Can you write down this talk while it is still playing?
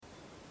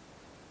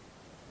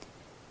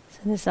So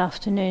this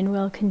afternoon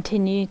we'll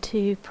continue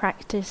to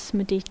practice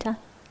mudita,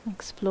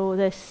 explore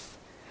this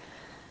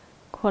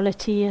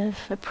quality of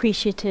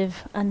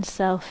appreciative,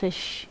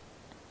 unselfish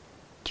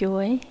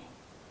joy.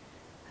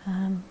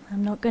 I'm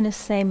not going to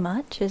say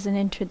much as an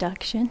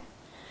introduction,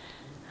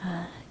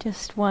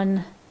 just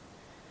one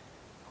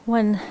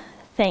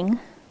thing,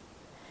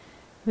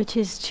 which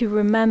is to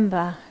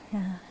remember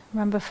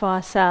for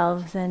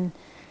ourselves, and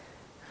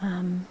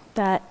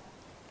that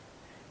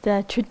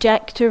the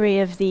trajectory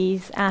of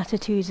these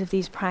attitudes, of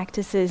these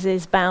practices,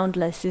 is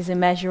boundless, is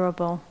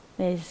immeasurable,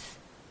 is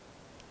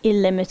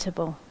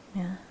illimitable.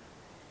 Yeah?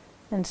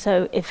 And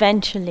so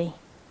eventually,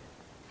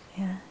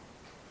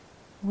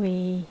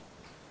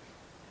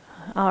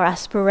 our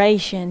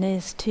aspiration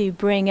is to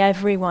bring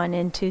everyone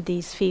into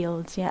these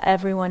fields,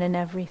 everyone and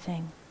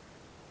everything.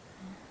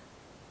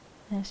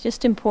 And it's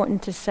just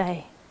important to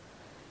say.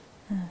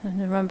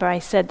 And remember, I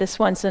said this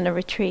once on a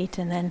retreat,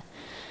 and then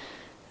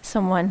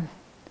someone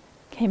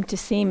came to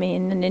see me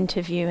in an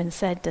interview and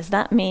said, "Does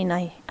that mean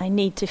I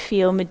need to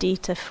feel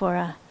mudita for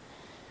a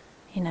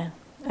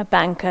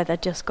banker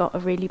that just got a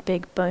really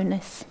big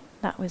bonus?"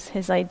 That was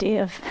his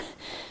idea of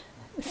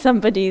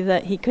somebody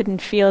that he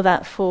couldn't feel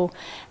that for.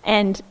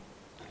 And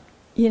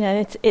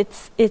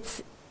it's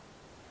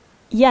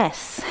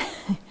yes,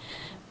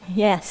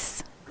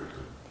 yes.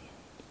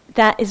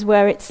 That is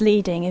where it's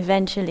leading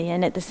eventually,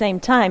 and at the same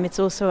time, it's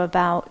also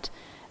about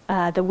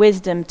the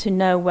wisdom to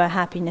know where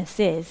happiness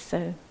is.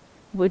 So,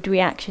 would we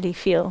actually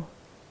feel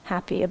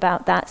happy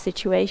about that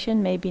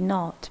situation? Maybe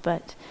not,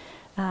 but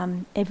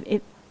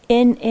if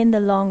in the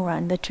long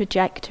run, the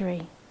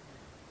trajectory,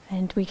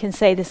 and we can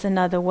say this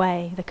another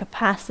way, the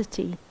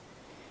capacity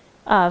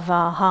of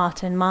our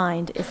heart and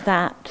mind is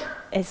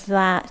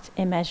that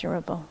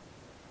immeasurable.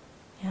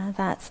 Yeah,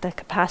 that's the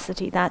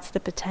capacity, that's the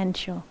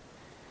potential.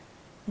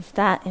 Is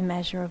that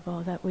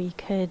immeasurable, that we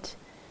could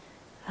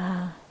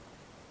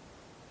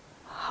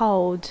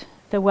hold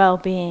the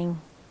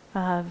well-being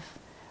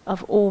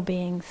of all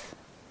beings,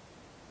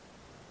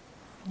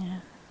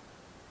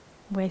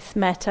 with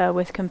metta,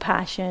 with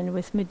compassion,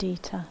 with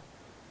mudita,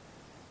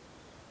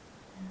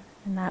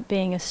 and that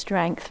being a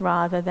strength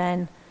rather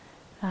than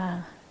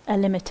a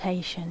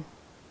limitation.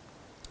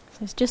 So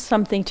it's just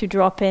something to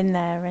drop in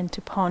there and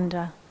to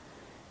ponder.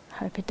 I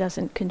hope it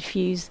doesn't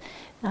confuse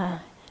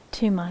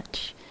too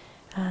much.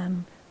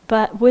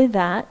 But with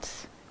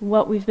that,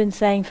 what we've been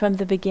saying from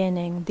the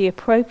beginning, the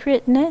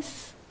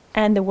appropriateness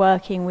and the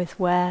working with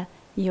where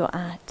you're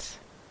at.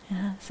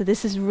 Yeah? So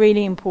this is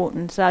really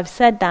important. So I've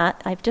said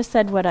that, I've just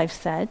said what I've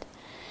said,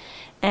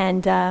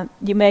 and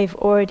you may have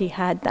already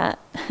had that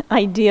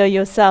idea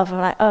yourself of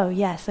like, oh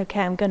yes,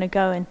 okay, I'm going to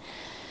go and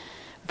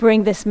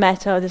bring this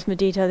metta, or this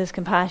mudita, this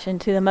compassion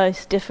to the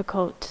most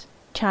difficult,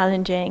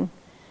 challenging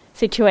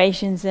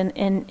situations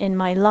in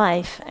my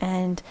life.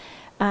 And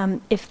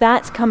if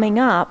that's coming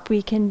up,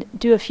 we can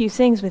do a few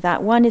things with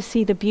that. One is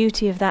see the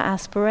beauty of that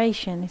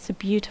aspiration. It's a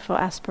beautiful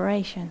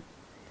aspiration.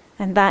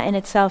 And that in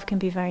itself can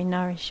be very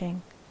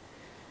nourishing.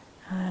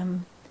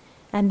 And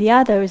the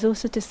other is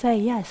also to say,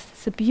 yes,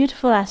 it's a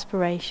beautiful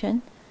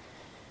aspiration.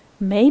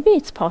 Maybe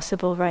it's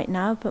possible right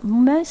now, but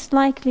most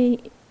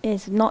likely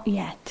is not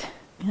yet.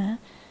 Yeah?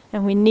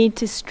 And we need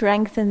to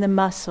strengthen the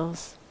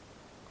muscles.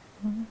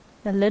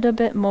 A little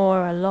bit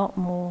more, a lot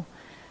more,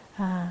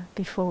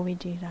 before we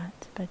do that.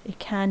 But it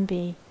can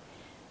be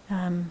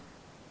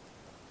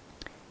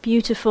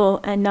beautiful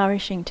and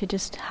nourishing to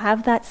just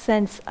have that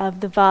sense of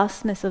the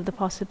vastness of the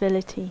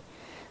possibility,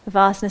 the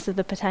vastness of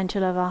the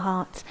potential of our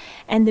hearts,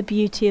 and the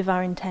beauty of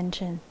our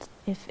intentions,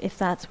 if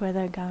that's where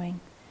they're going.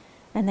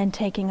 And then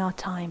taking our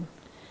time.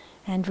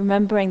 And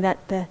remembering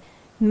that the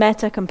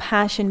metta,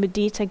 compassion,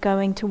 mudita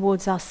going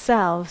towards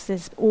ourselves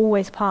is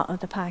always part of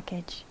the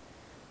package.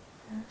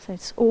 So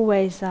it's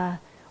always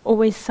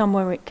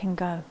somewhere it can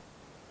go.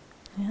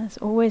 Yeah, it's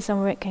always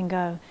somewhere it can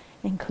go,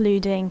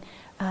 including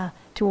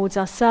towards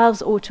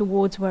ourselves or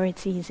towards where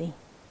it's easy.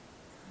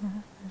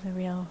 There's a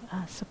real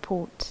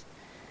support.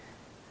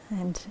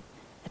 And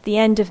at the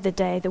end of the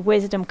day, the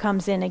wisdom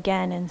comes in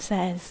again and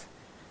says,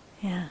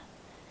 it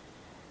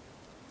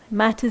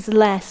matters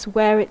less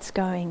where it's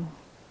going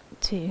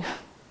to.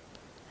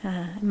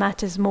 It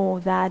matters more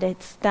that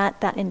it's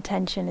that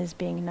intention is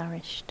being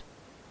nourished.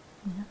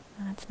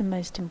 That's the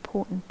most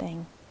important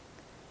thing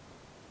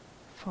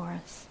for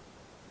us.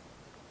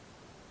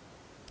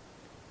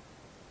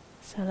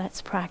 So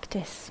let's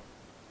practice.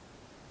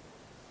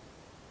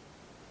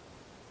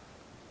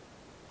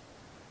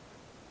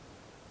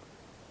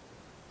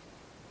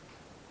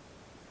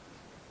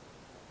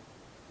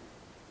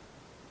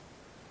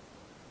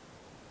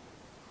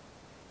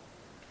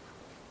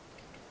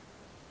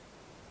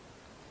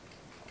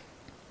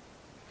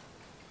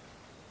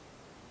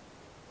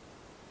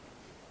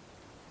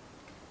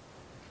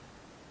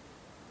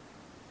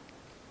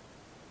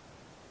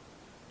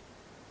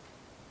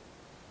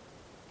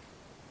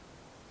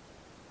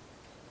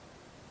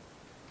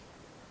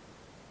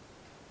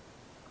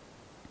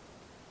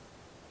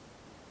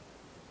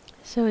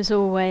 So as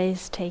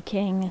always,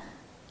 taking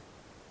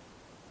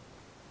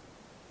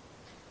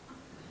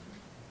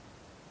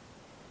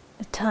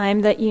the time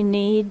that you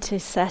need to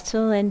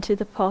settle into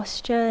the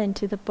posture,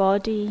 into the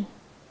body.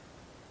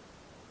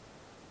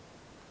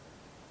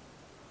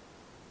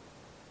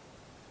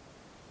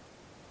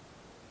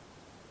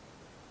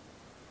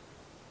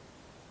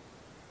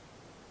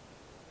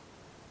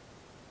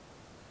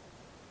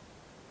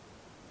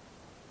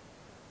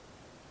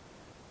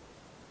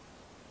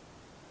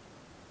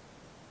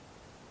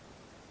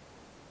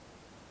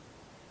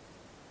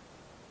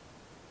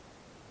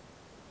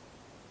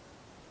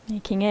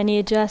 Making any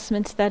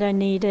adjustments that are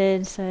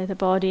needed so the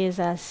body is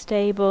as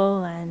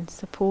stable and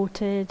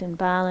supported and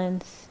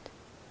balanced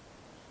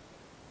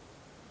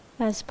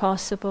as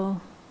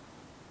possible.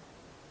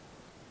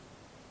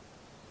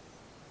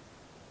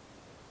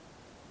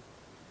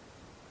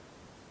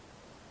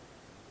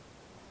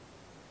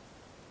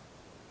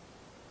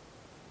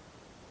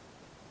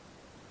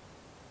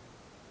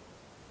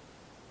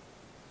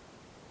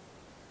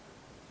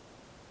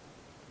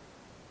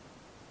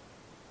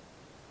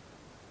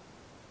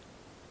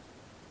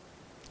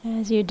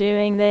 As you're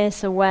doing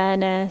this,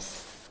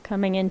 awareness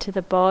coming into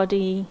the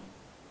body,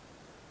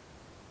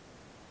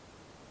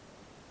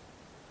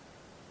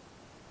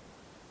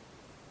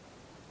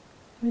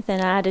 with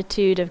an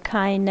attitude of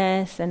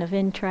kindness and of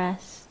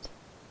interest.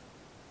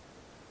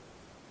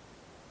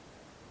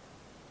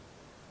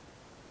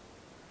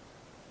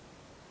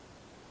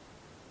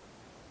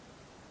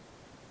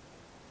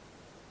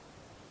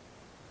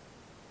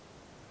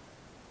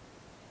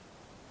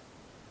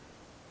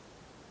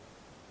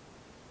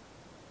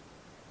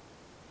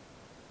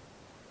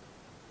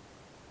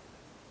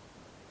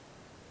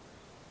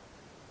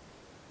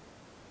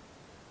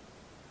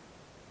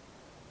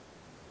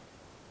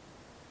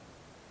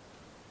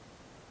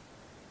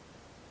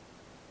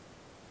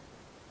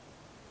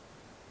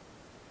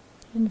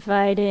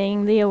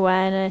 Inviting the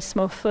awareness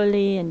more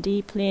fully and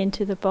deeply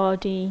into the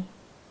body.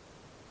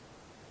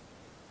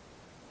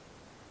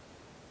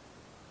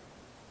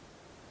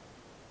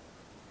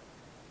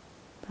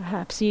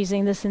 Perhaps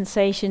using the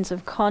sensations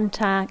of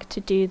contact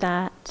to do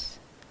that.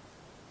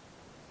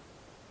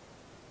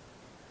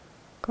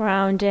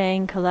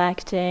 Grounding,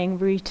 collecting,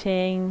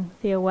 rooting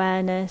the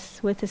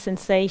awareness with the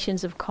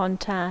sensations of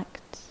contact.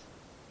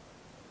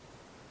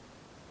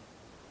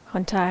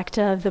 Contact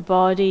of the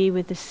body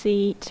with the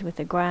seat, with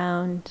the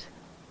ground.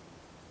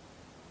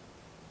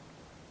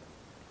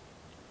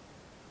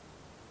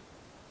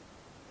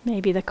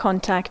 Maybe the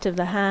contact of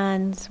the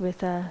hands with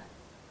the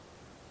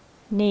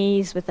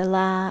knees, with the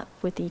lap,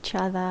 with each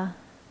other.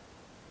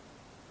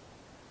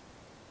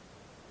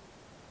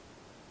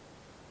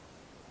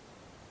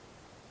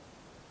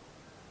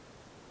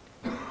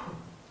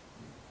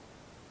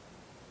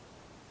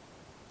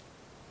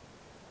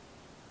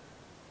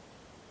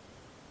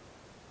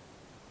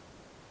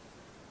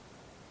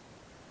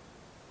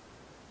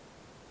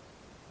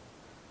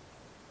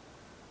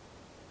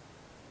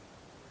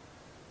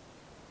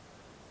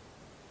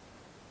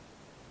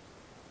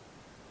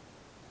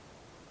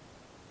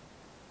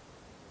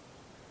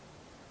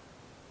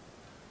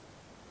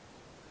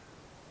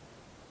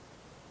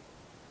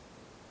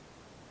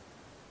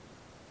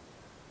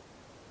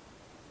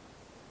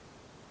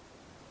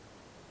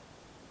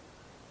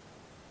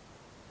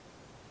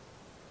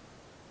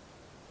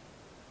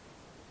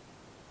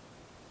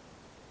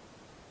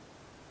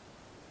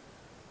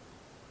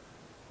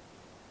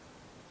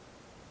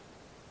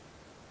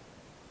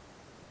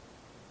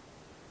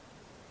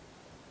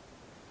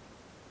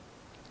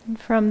 And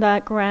from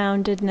that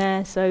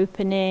groundedness,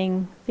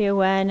 opening the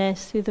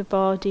awareness through the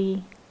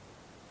body.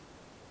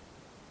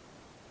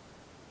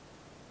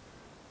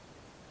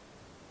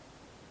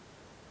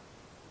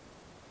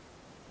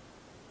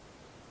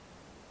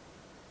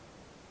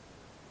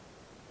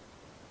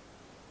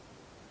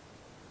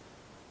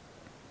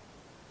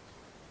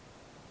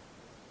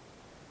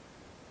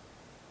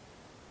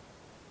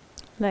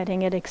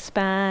 Letting it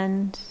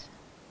expand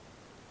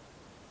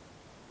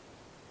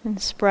and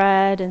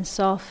spread and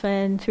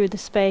soften through the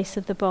space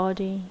of the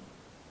body.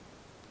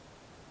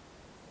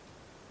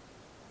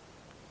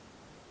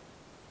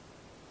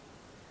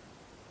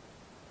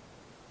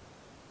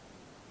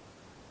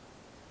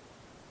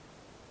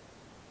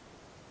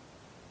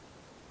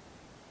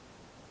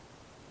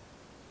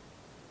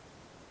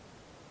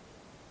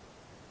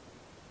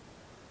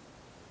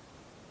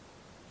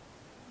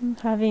 And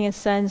having a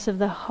sense of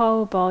the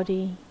whole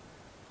body.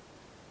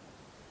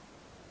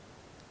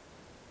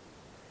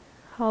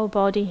 Whole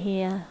body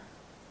here,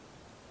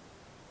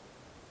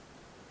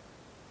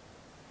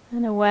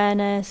 and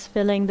awareness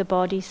filling the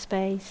body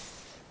space.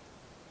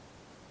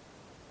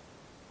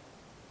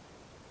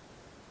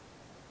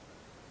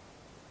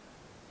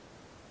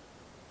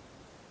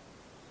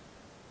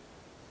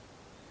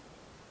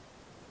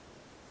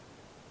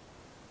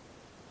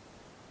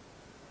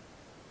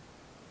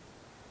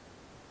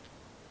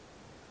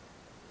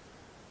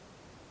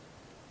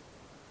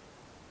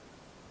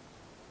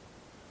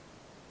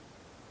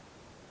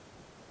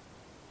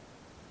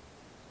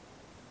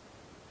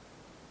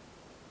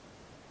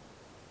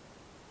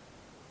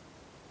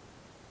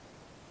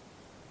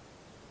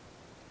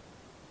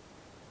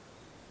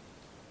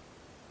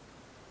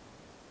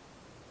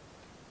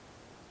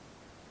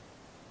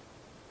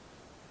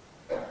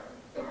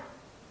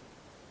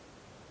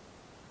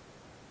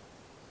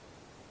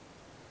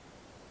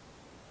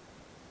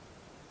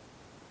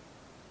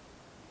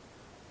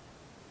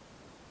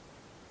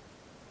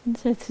 And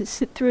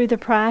so through the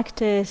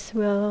practice,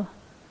 we'll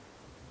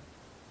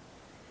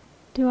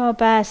do our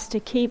best to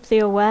keep the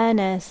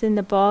awareness in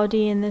the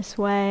body in this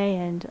way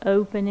and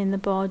open in the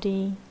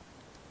body.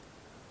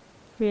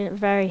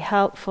 Very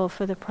helpful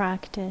for the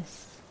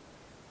practice.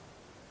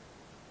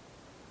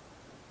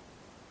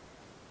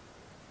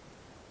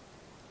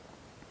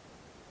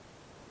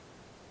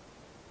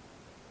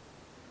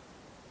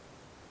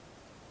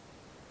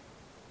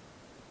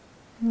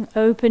 And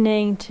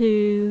opening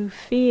to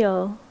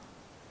feel,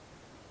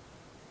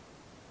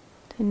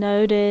 to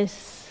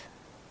notice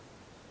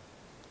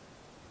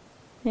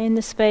in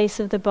the space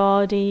of the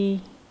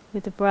body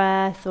with the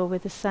breath or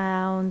with the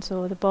sounds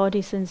or the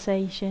body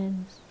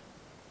sensations.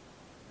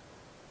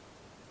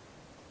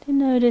 To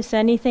notice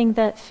anything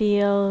that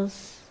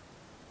feels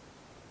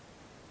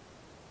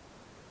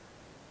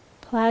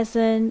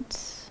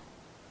pleasant,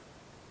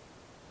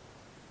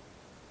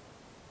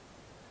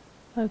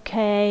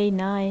 okay,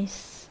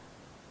 nice.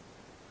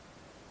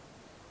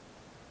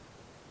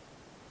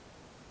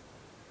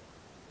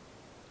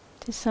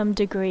 To some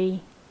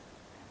degree.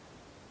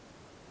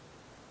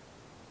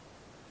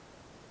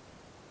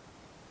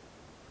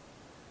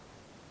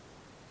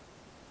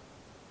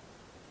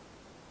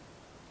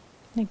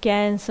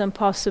 Again, some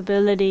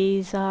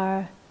possibilities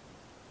are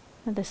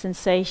the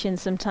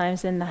sensations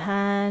sometimes in the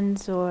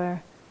hands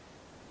or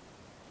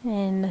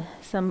in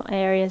some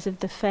areas of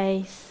the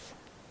face.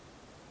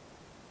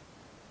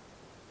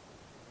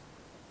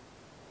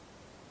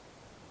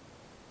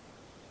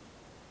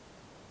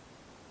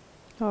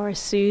 Or a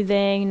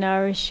soothing,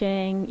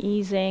 nourishing,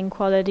 easing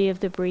quality of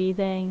the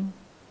breathing.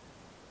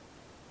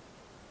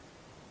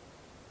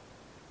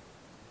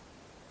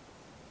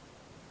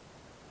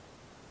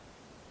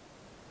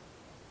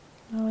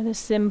 Or the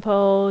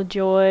simple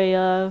joy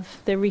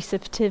of the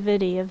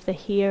receptivity of the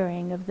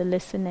hearing, of the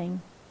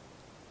listening.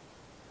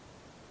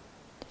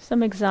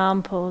 Some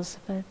examples,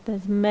 but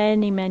there's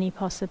many, many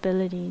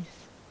possibilities.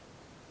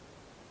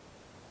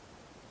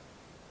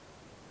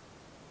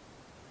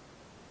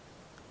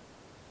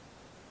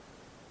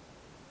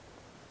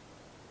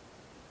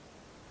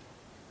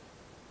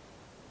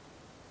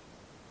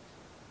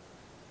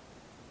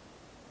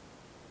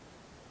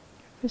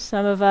 For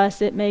some of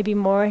us, it may be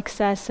more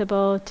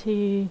accessible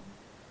to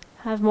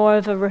have more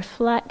of a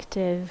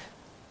reflective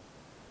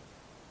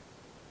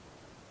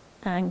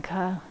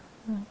anchor,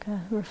 like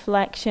a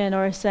reflection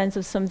or a sense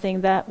of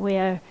something that we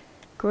are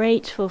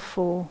grateful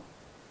for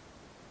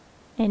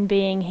in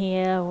being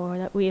here or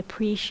that we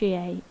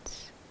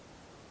appreciate.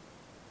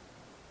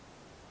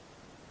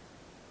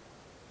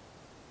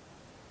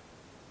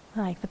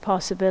 Like the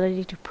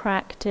possibility to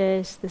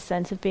practice, the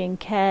sense of being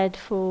cared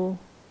for.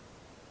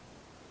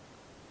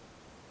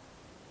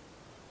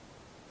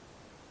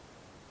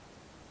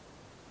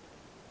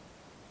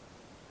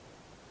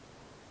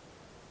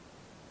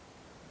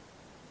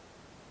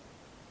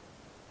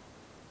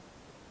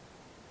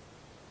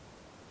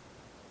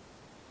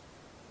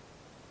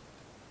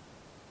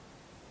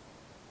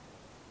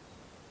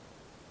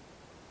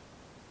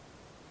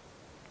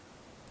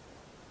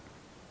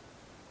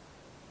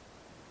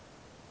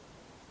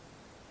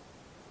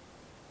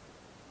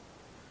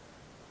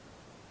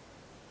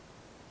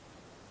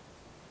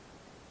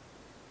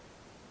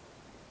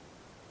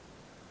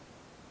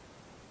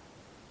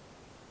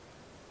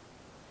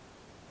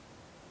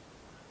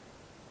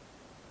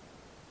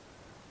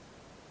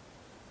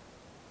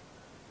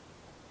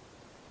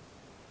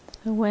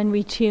 So when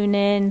we tune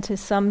in to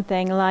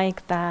something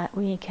like that,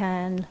 we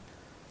can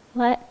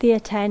let the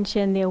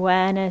attention, the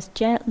awareness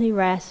gently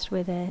rest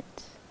with it.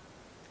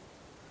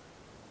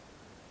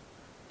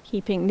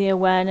 Keeping the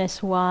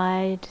awareness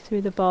wide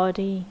through the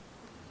body.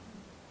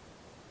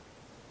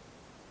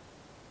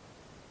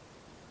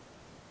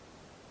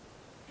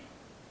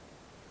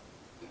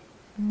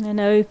 And then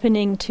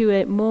opening to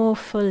it more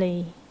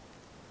fully.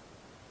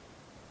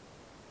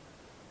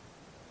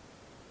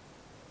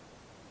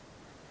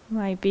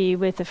 Might be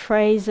with the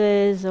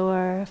phrases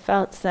or a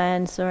felt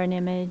sense or an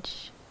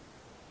image.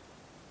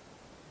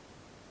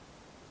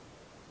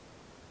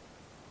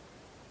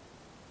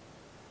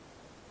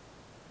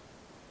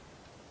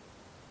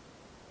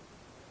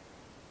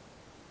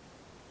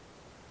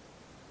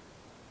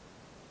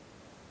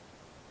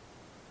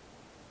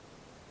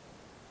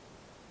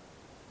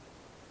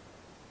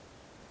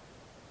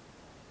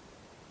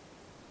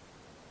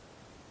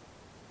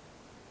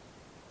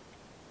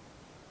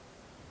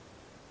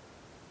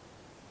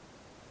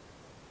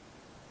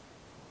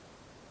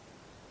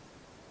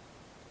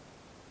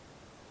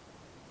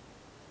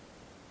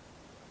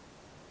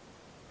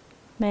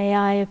 May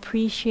I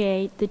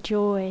appreciate the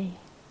joy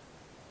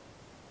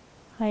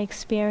I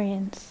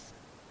experience.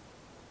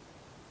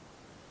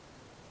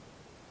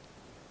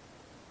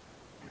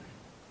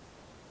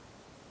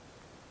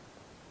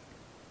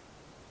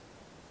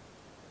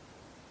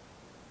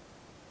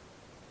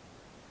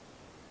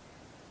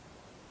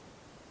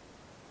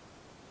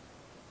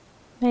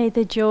 May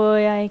the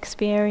joy I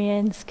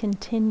experience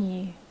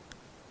continue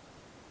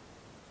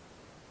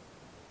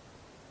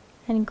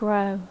and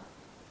grow.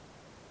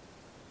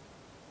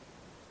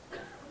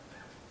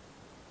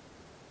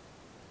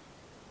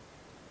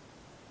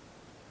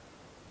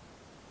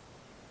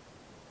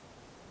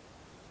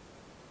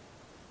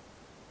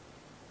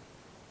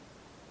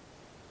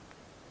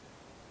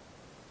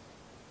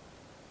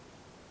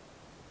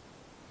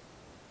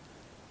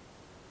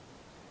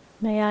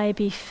 May I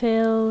be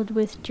filled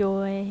with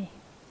joy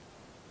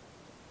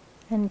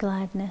and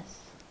gladness.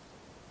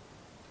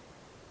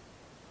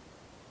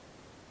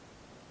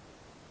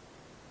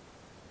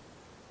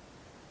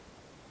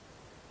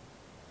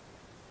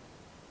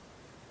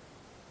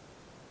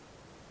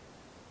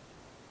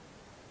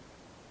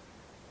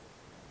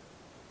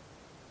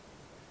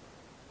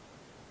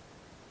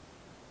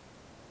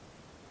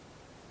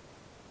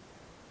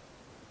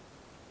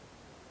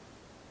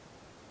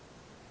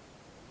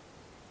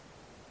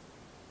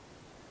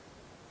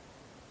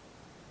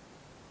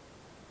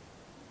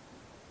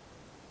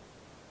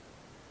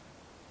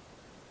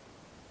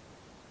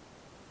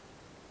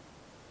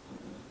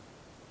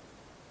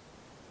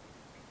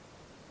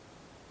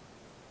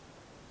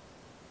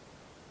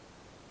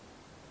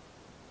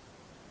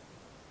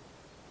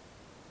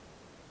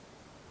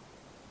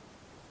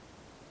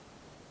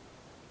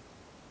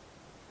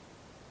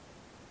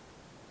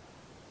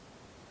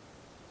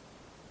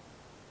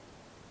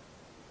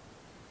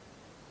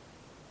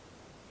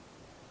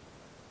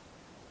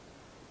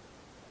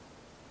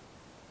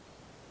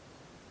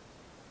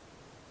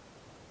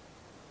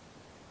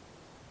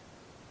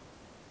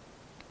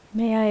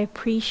 May I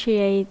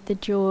appreciate the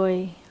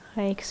joy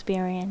I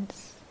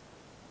experience.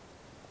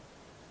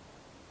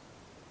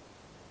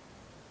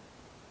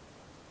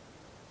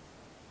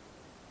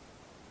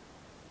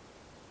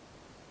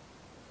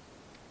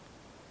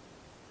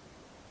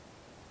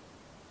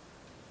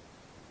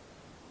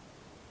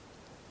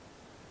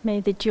 May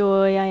the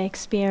joy I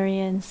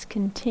experience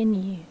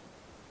continue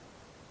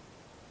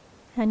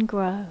and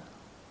grow.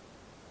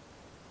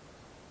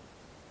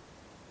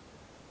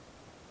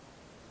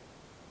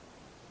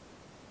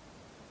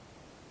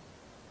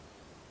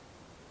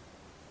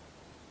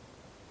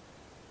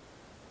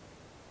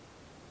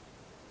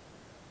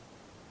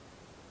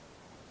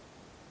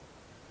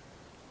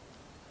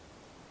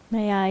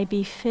 May I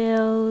be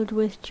filled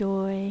with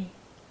joy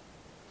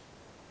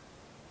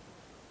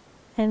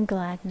and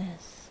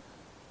gladness.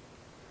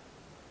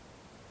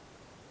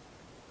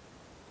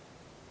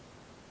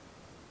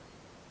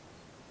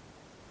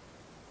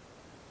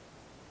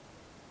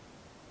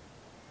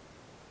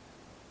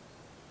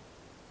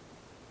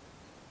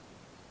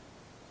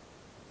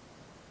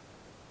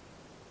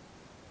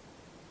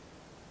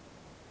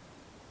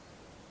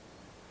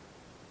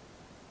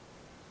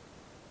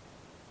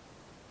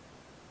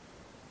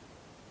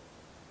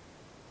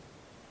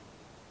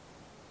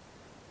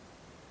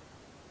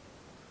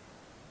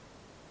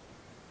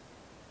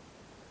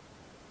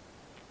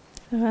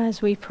 So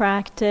as we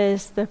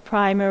practice, the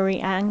primary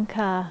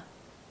anchor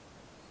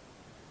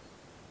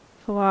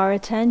for our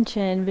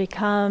attention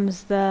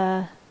becomes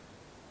the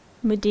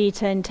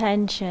mudita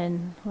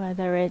intention,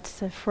 whether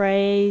it's a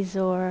phrase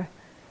or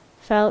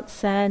felt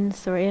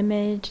sense or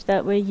image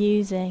that we're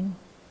using.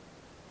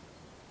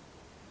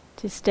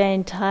 To stay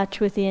in touch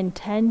with the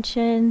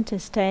intention, to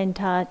stay in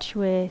touch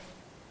with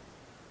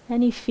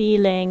any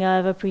feeling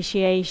of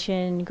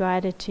appreciation,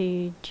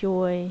 gratitude,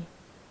 joy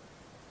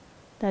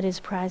that is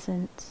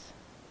present.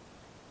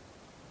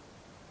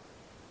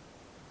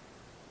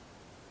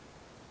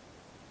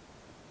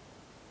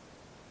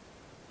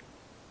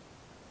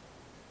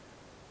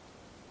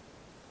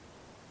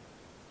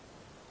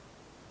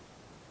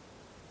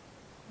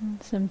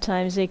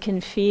 Sometimes it can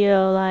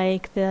feel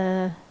like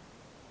the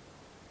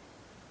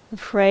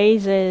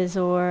phrases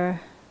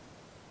or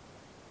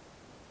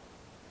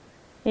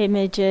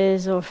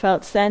images or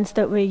felt sense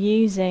that we're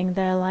using,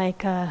 they're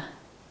like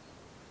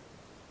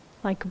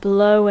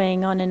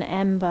blowing on an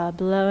ember,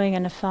 blowing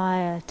on a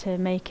fire to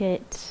make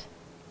it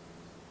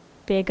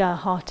bigger,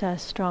 hotter,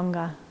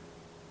 stronger.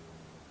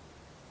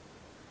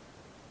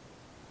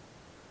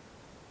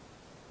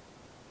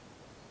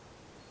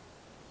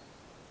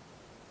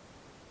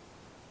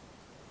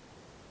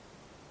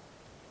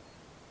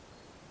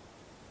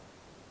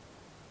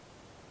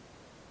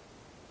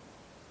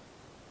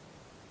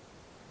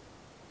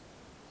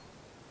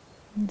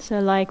 And so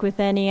like with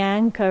any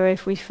anchor,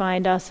 if we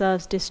find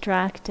ourselves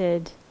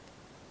distracted,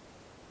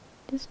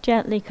 just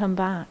gently come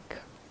back.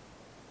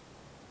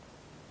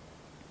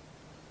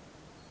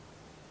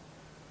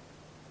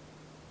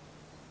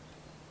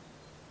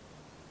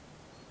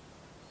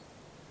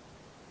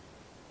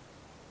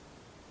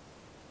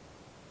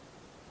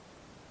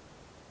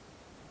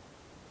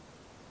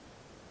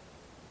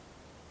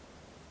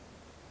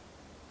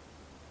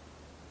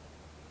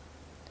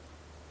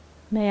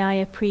 May I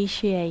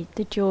appreciate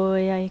the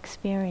joy I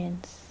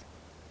experience.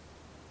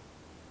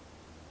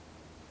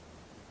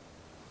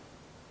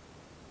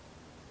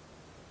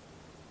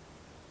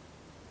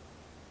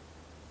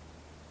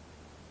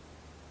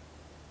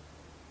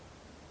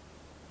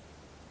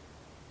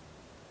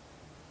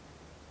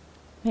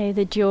 May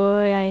the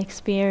joy I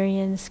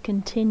experience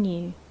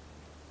continue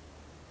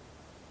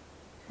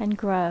and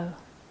grow.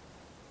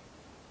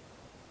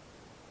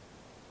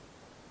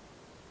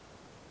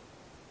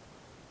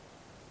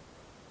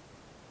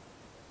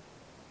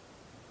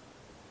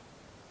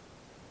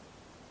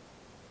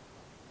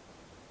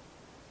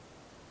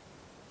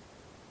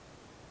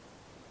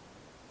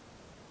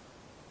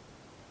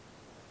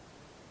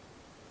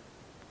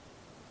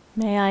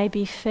 May I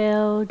be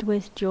filled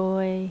with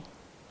joy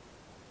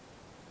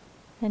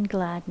and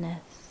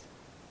gladness.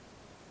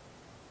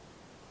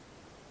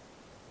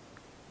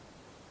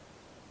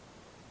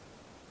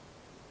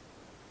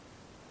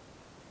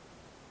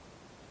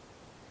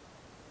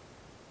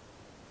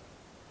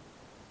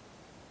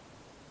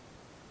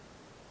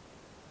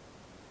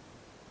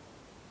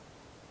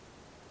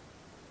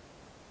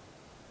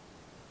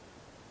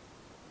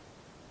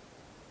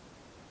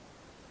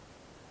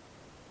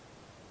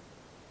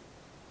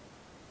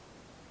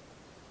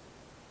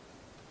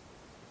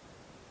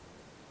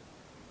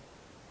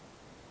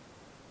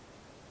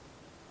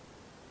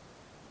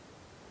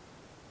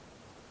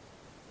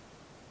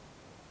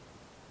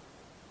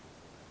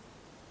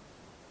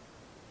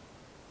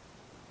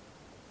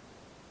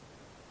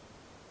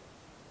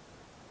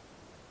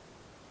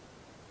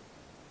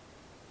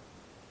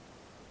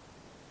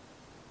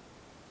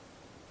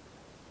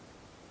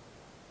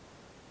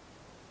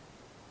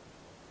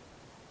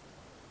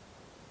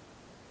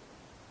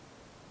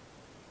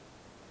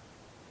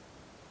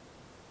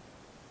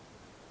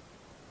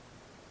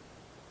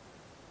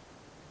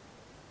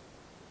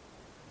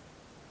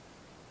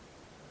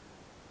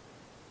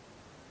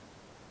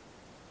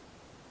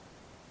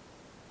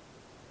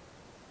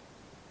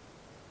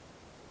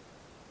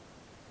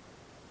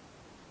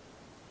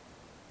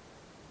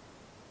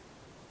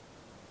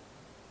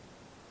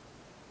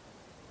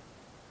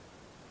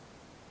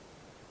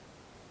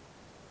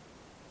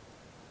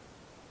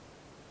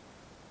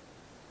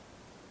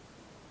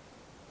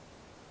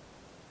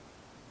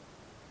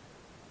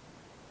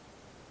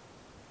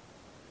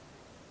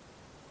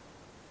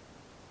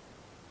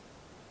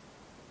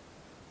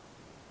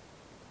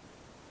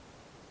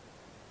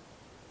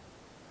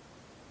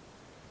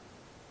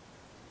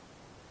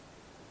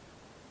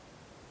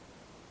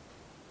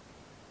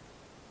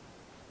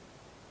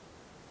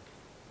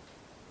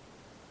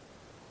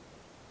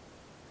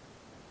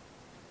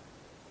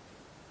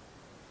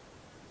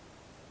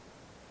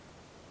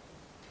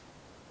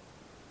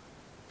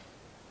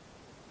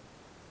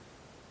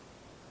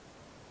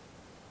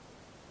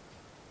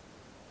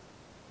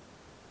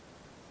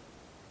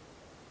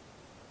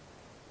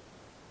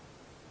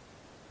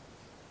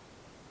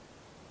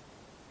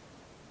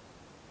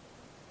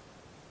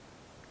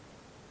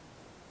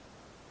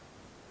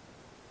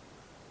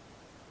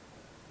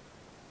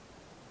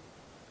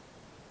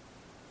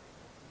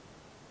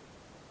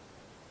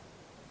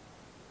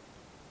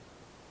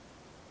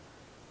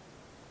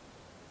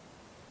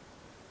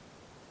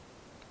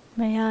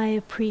 May I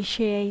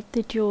appreciate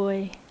the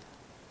joy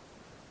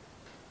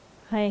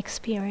I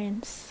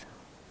experience.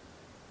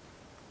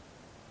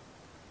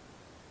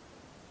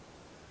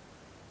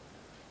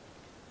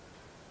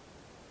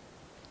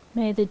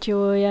 May the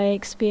joy I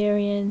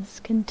experience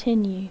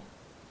continue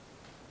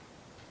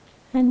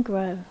and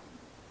grow.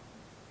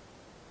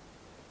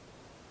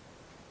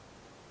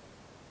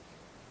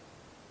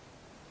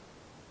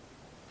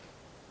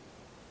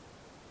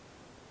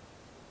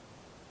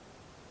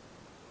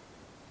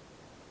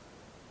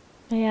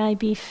 May I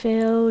be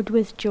filled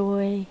with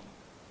joy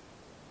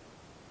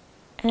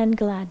and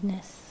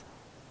gladness.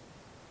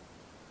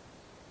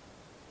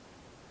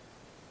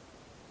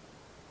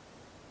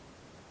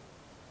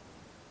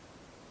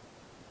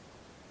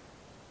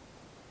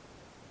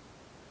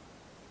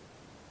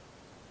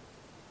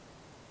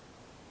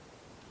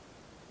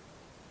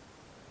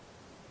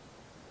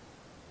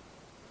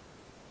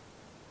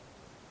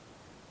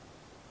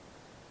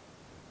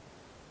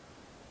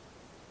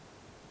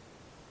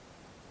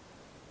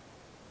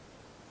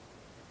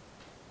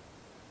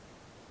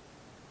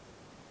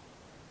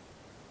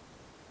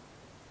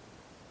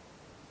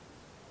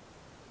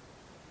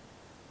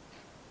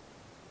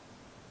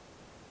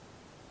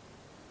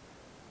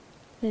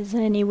 If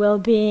there's any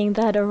well-being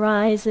that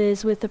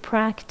arises with the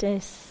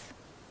practice,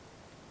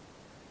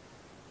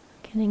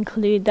 can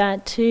include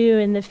that too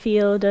in the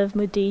field of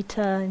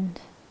mudita and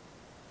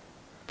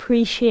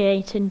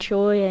appreciate,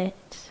 enjoy it.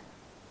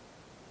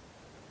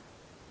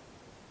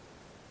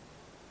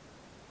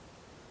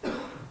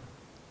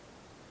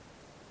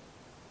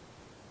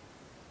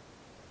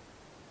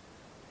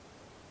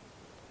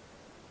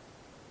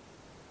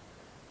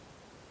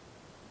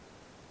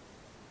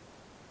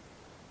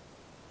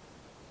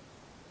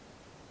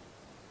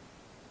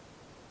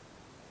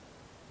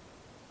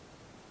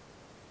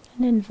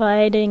 And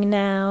inviting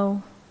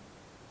now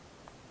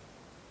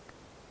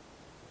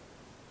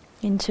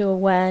into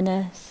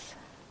awareness,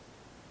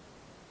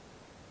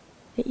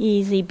 the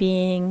easy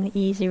being, the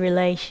easy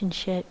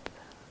relationship.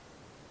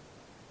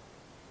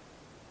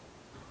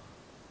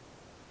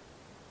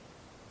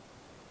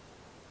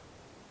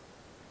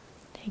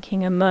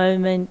 Taking a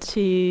moment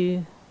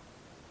to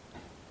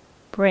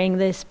bring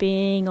this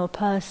being or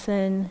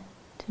person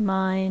to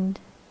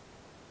mind.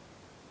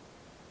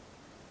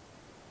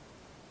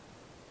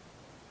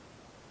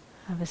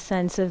 Have a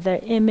sense of their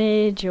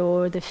image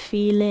or the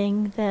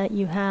feeling that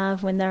you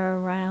have when they're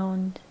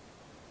around.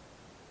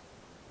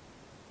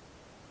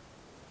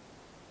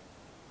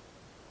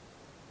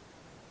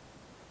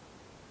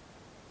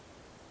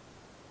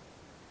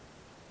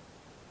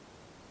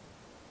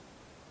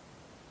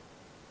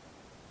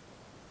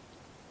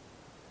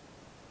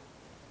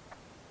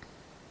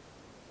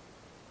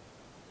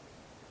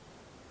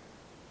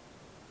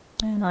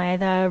 And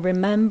either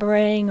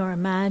remembering or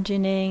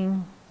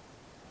imagining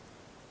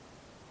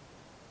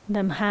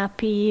them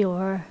happy,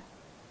 or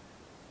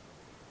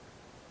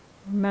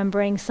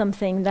remembering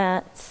something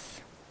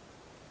that's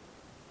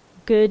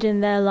good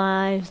in their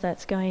lives,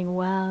 that's going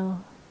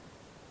well.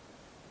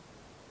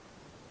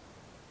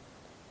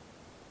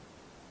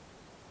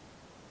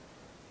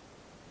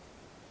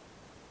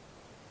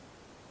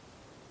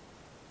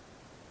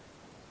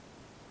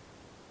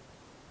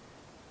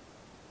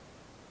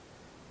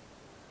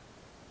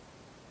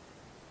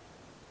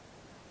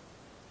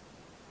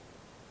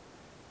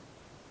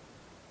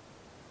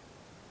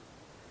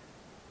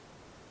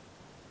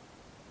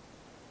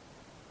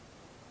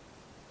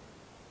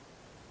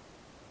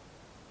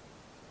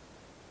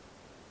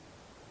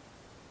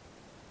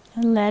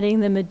 And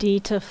letting the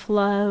mudita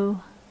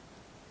flow,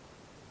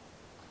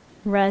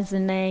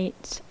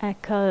 resonate,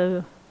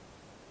 echo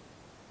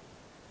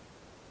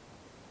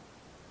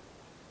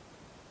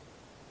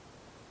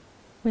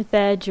with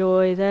their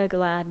joy, their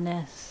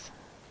gladness,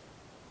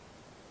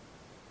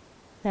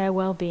 their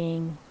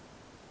well-being.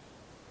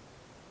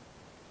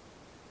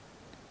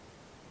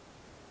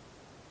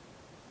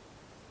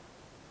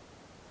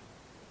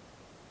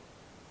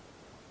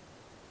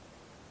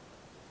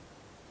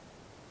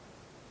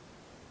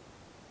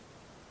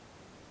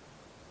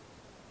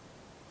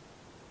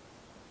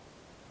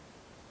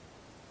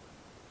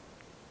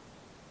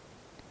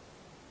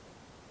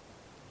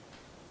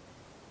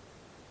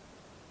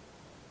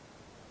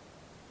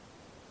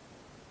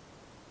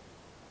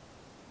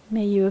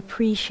 May you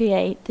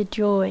appreciate the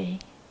joy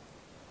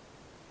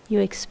you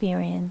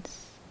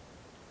experience.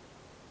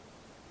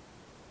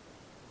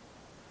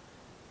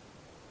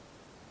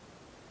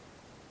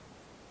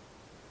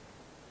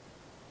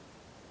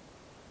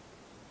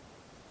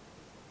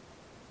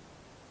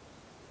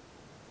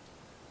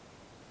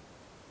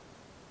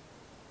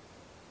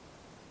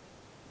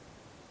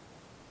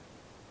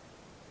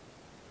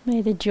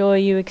 May the joy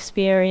you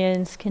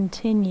experience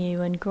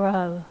continue and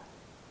grow.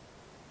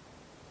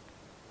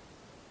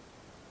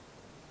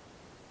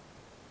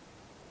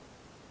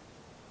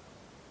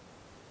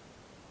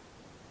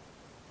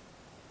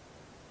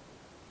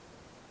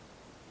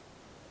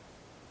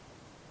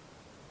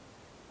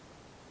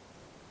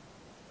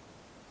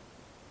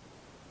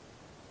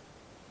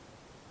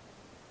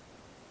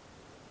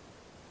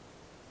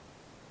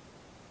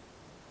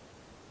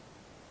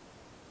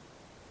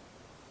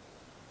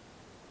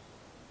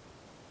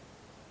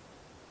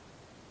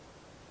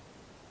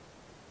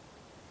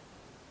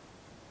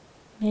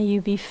 May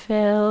you be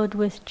filled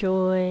with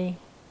joy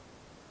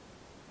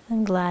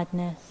and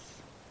gladness.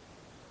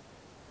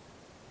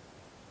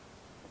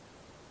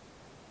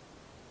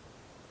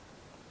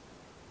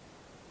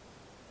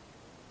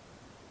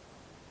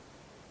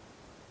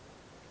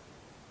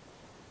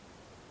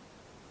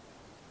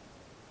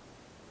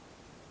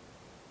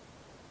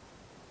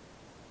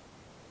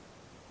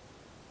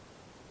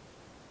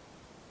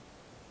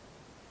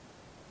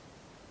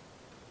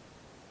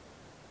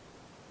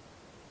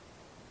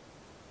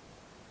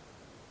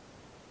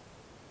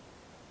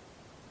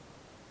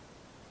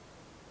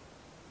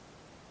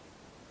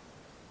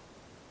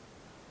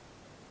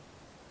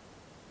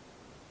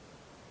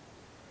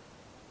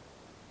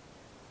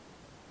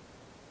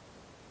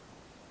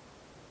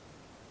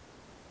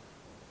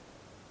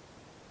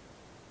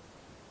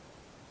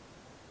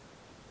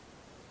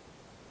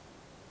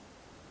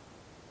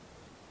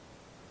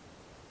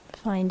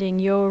 Finding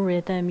your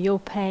rhythm, your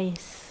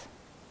pace.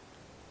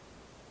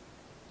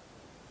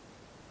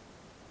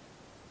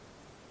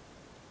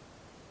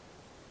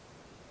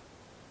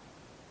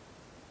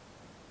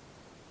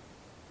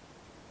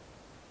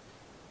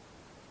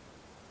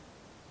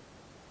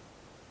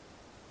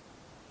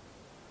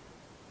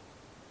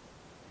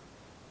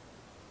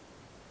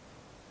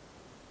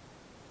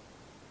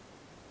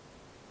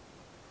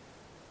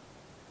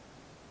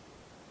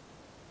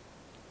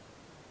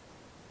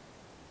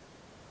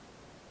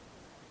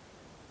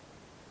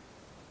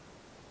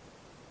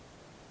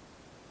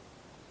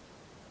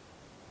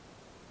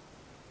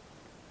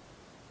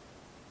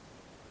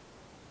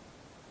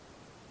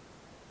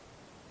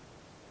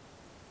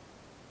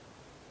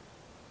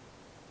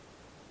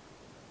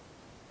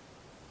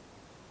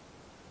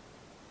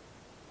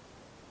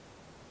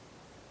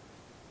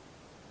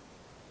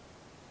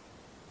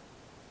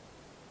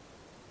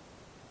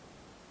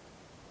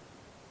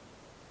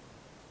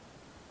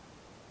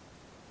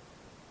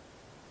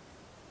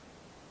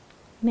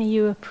 May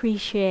you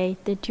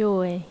appreciate the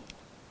joy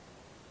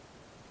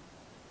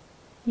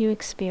you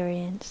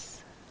experience.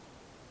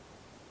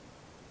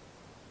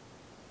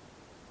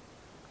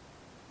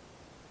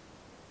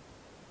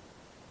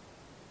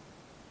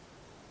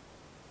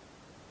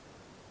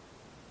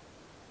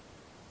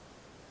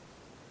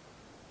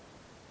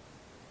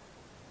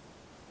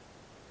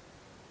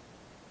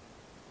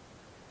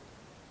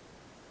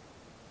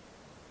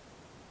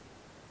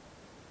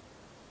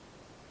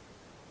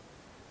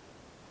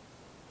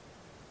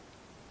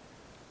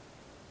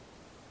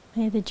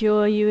 May the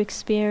joy you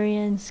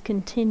experience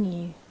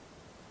continue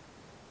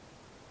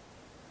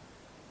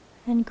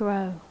and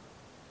grow.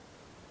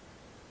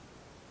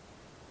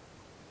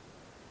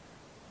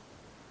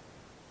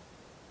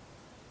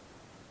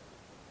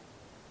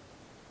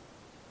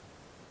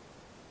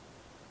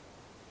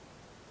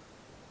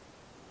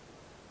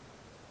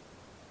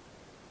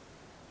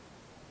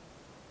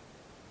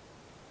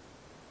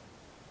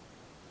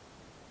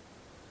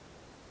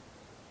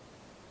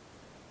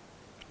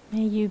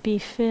 May you be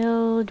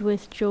filled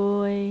with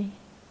joy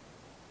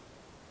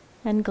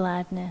and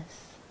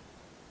gladness.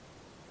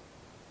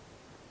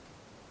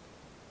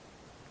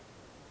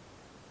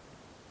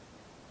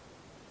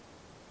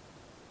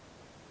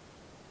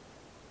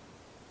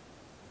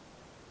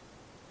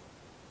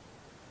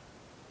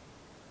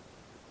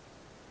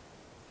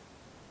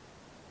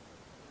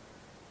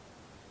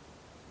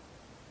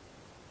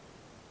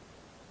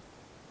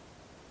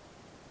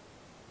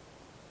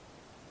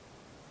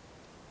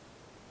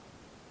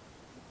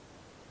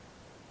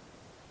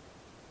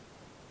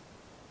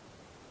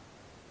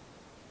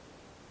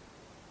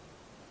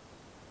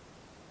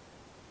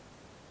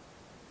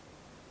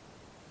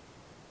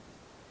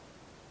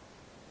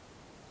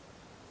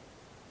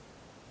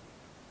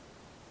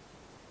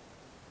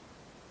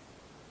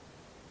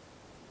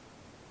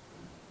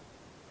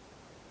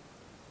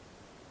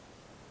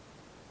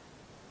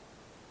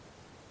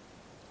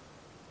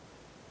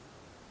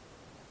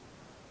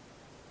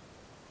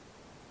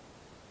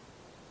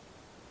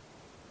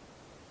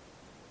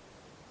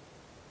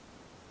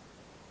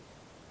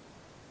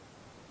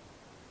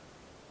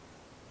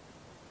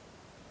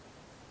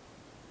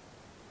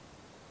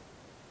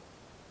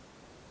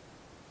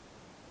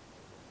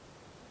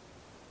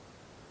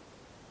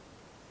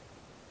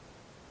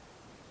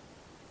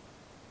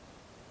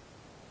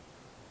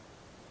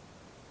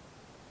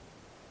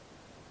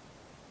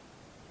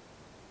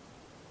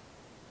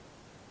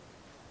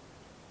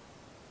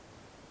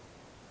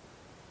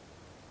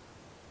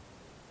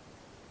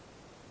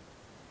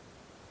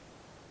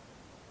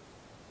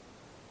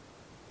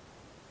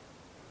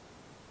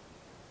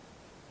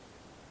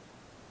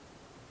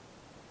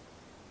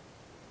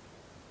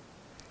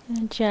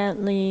 And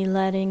gently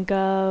letting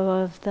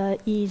go of the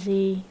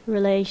easy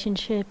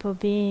relationship or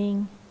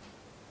being.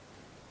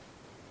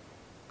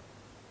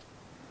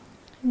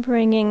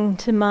 Bringing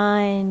to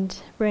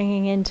mind,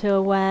 bringing into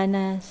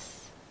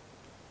awareness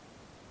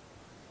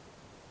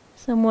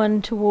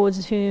someone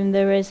towards whom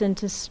there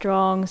isn't a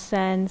strong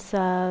sense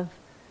of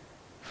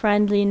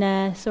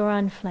friendliness or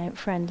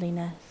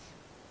unfriendliness.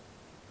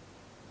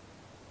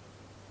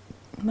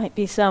 It might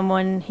be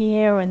someone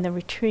here in the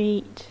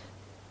retreat,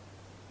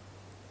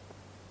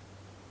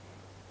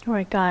 or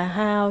at Gaia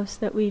House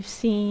that we've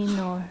seen,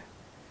 or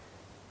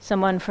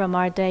someone from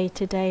our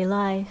day-to-day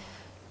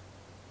life.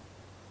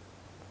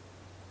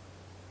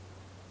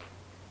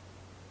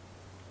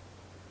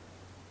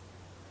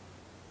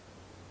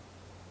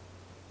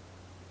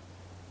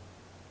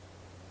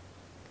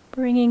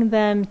 Bringing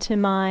them to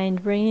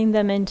mind, bringing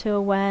them into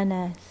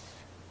awareness,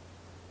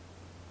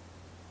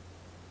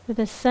 with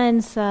a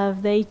sense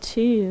of they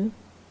too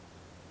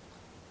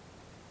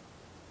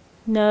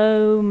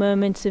know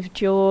moments of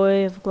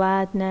joy, of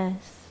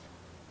gladness,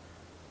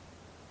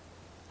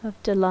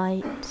 of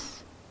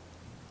delight.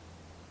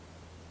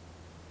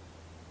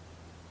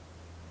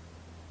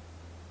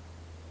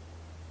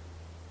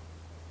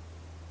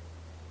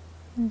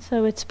 And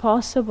so it's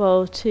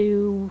possible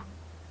to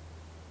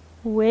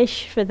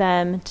wish for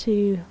them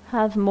to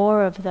have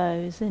more of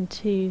those and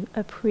to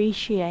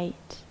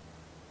appreciate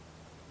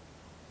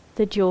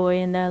the joy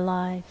in their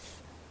lives.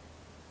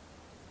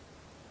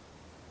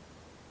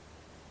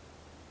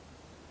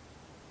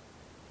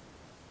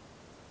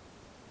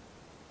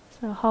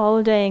 So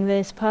holding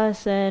this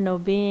person or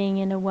being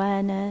in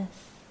awareness,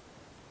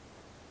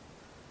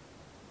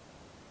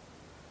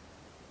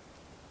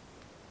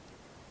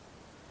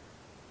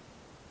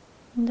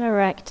 and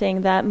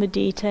directing that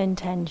mudita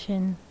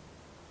intention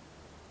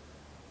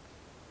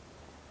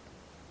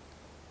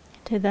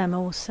to them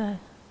also.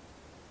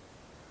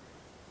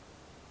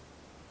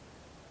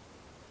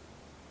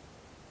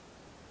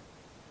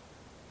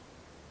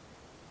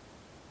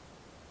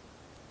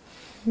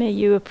 May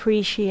you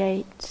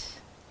appreciate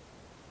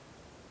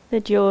the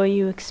joy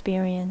you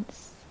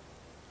experience.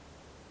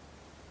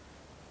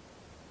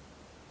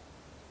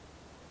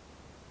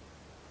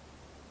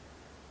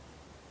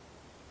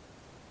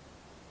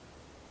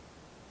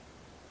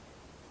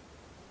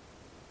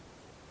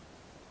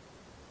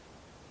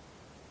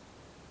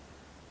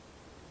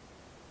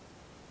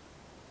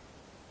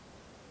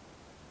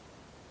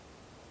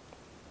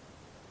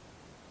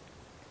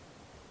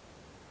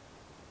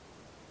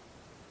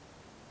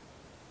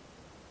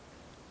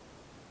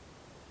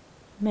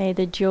 May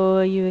the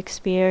joy you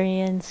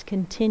experience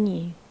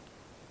continue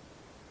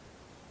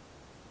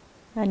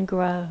and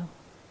grow.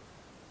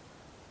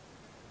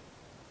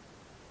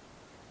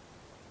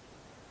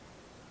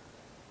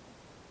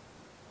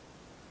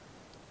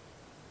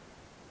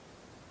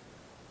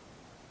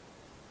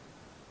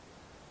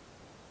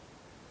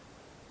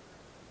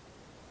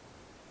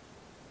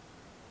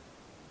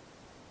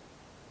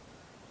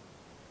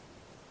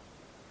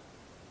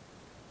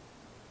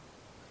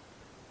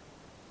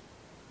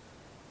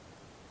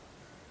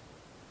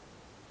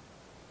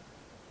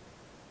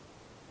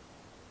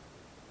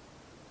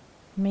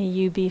 May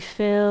you be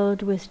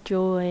filled with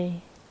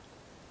joy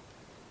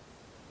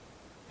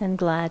and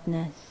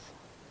gladness.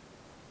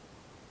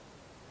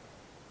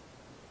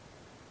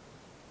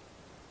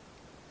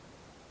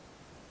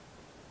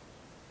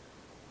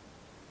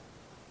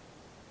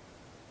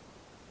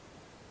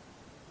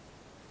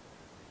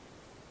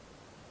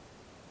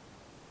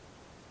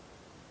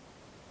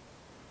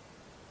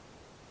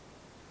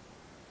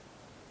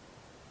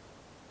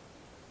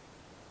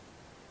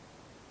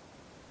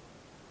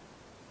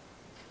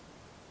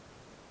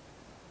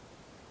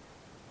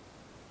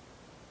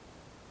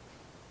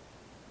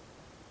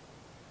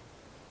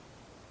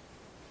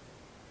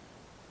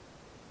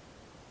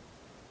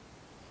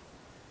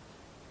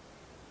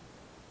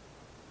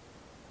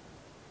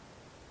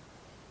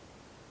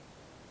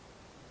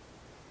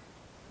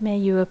 May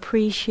you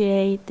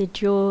appreciate the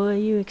joy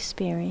you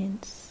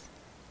experience.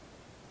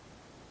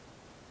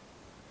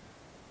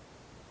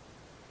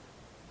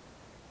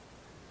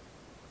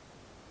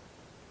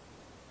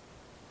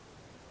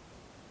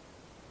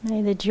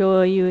 May the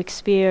joy you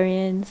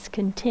experience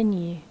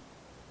continue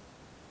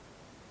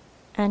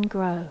and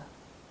grow.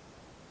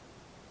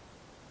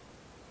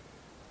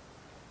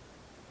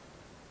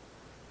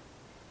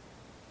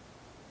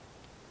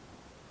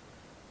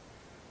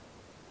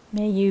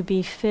 May you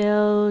be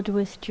filled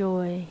with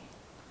joy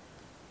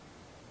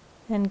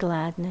and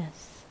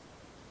gladness.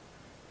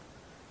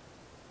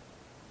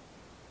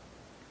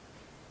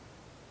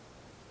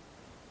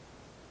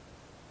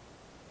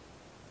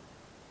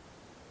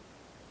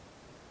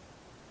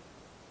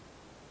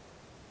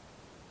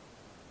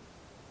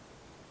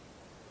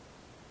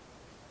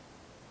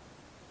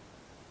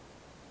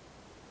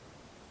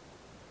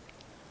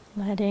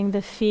 Letting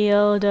the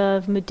field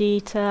of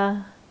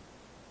Muditā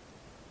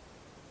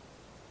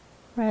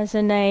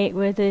resonate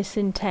with this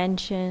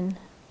intention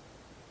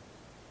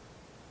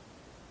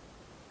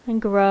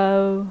and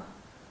grow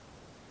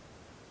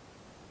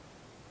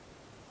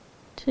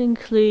to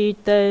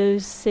include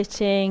those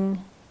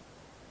sitting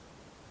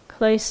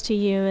close to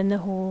you in the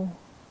hall,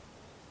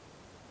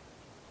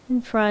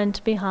 in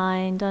front,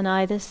 behind, on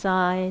either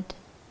side.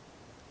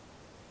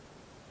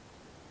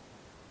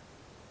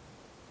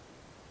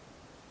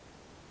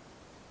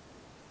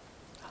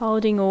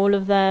 Holding all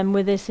of them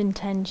with this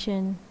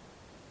intention,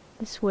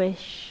 this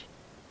wish.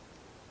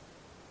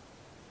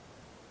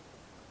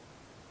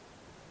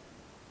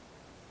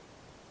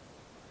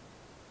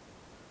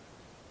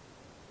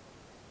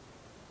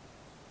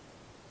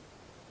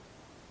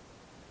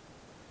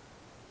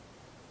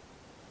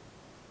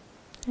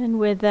 And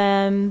with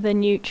them, the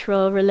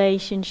neutral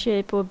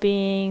relationship or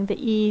being, the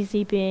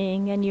easy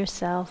being, and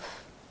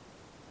yourself.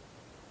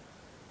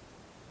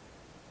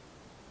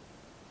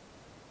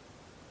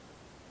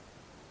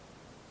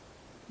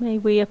 May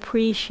we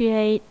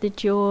appreciate the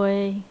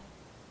joy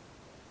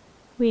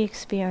we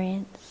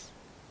experience.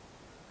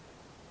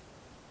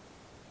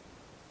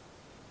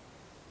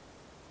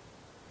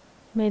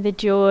 May the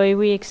joy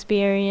we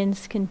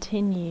experience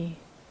continue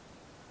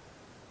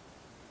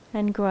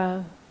and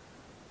grow.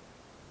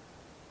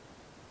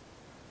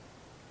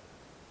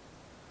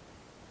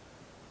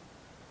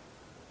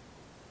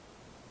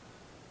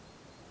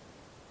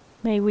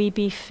 May we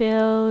be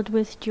filled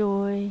with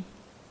joy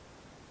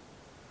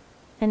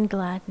and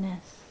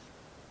gladness.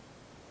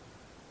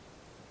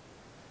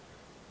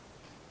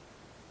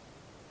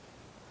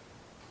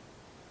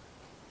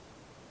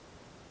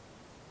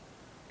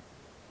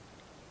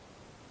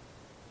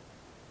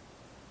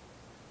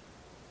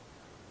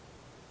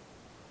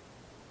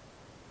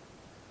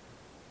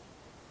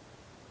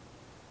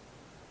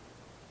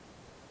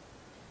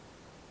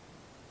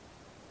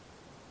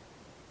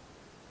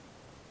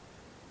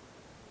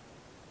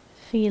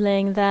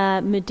 Feeling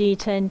that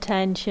mudita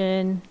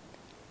intention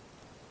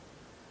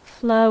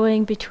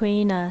flowing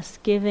between us,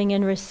 giving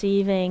and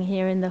receiving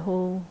here in the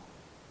hall,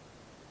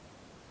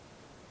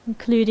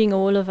 including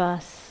all of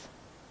us,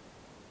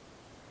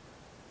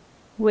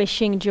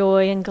 wishing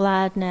joy and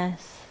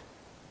gladness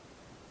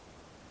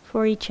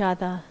for each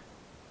other,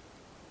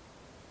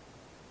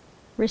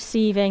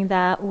 receiving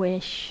that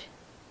wish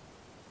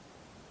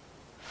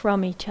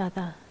from each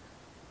other.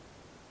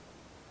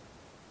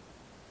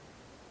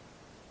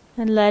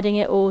 And letting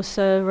it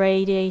also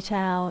radiate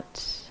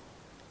out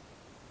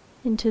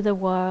into the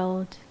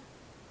world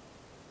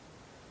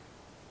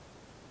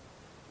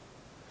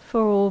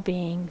for all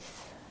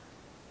beings.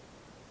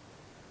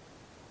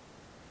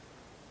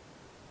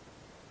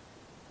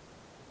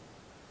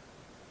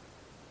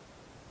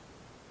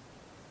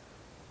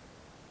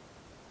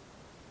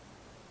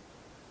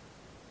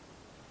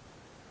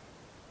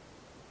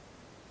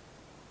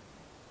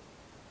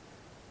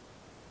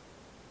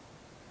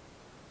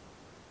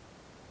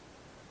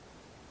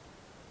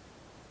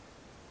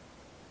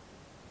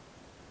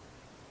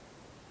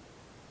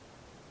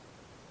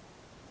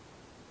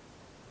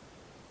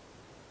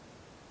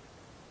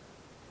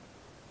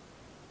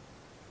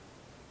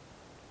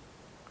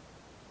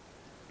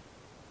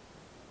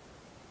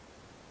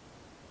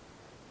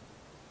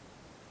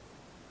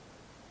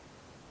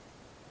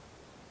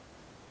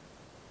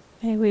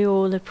 May we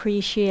all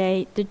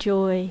appreciate the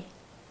joy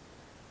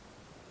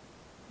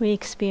we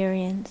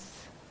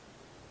experience.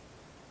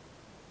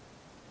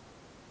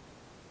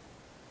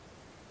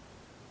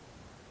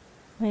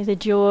 May the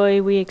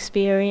joy we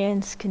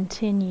experience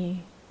continue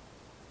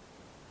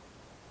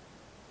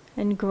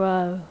and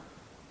grow.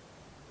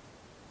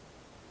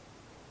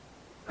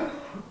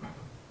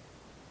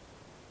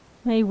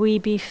 May we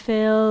be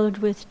filled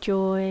with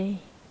joy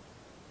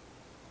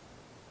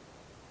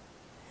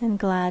and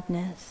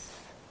gladness.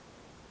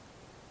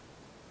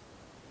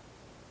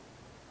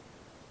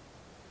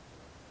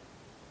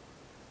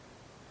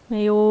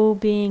 May all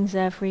beings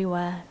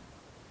everywhere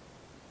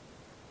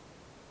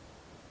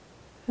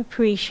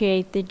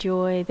appreciate the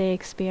joy they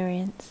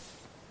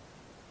experience.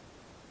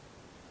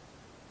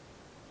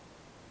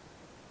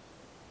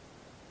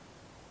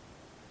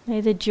 May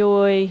the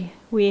joy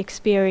we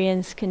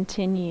experience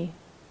continue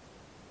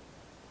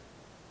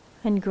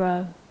and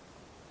grow.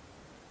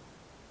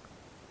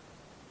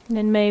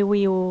 And may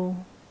we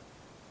all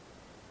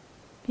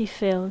be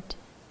filled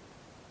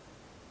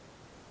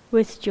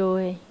with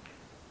joy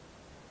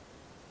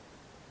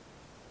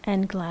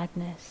and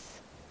gladness.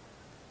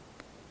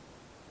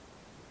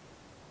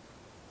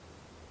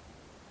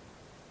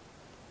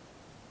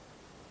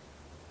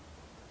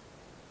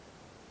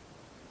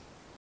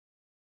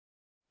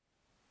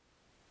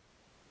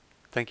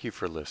 Thank you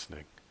for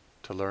listening.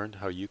 To learn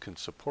how you can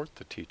support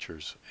the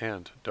teachers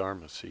and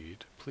Dharma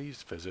Seed,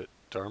 please visit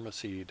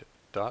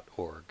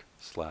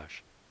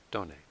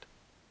dharmaseed.org/donate.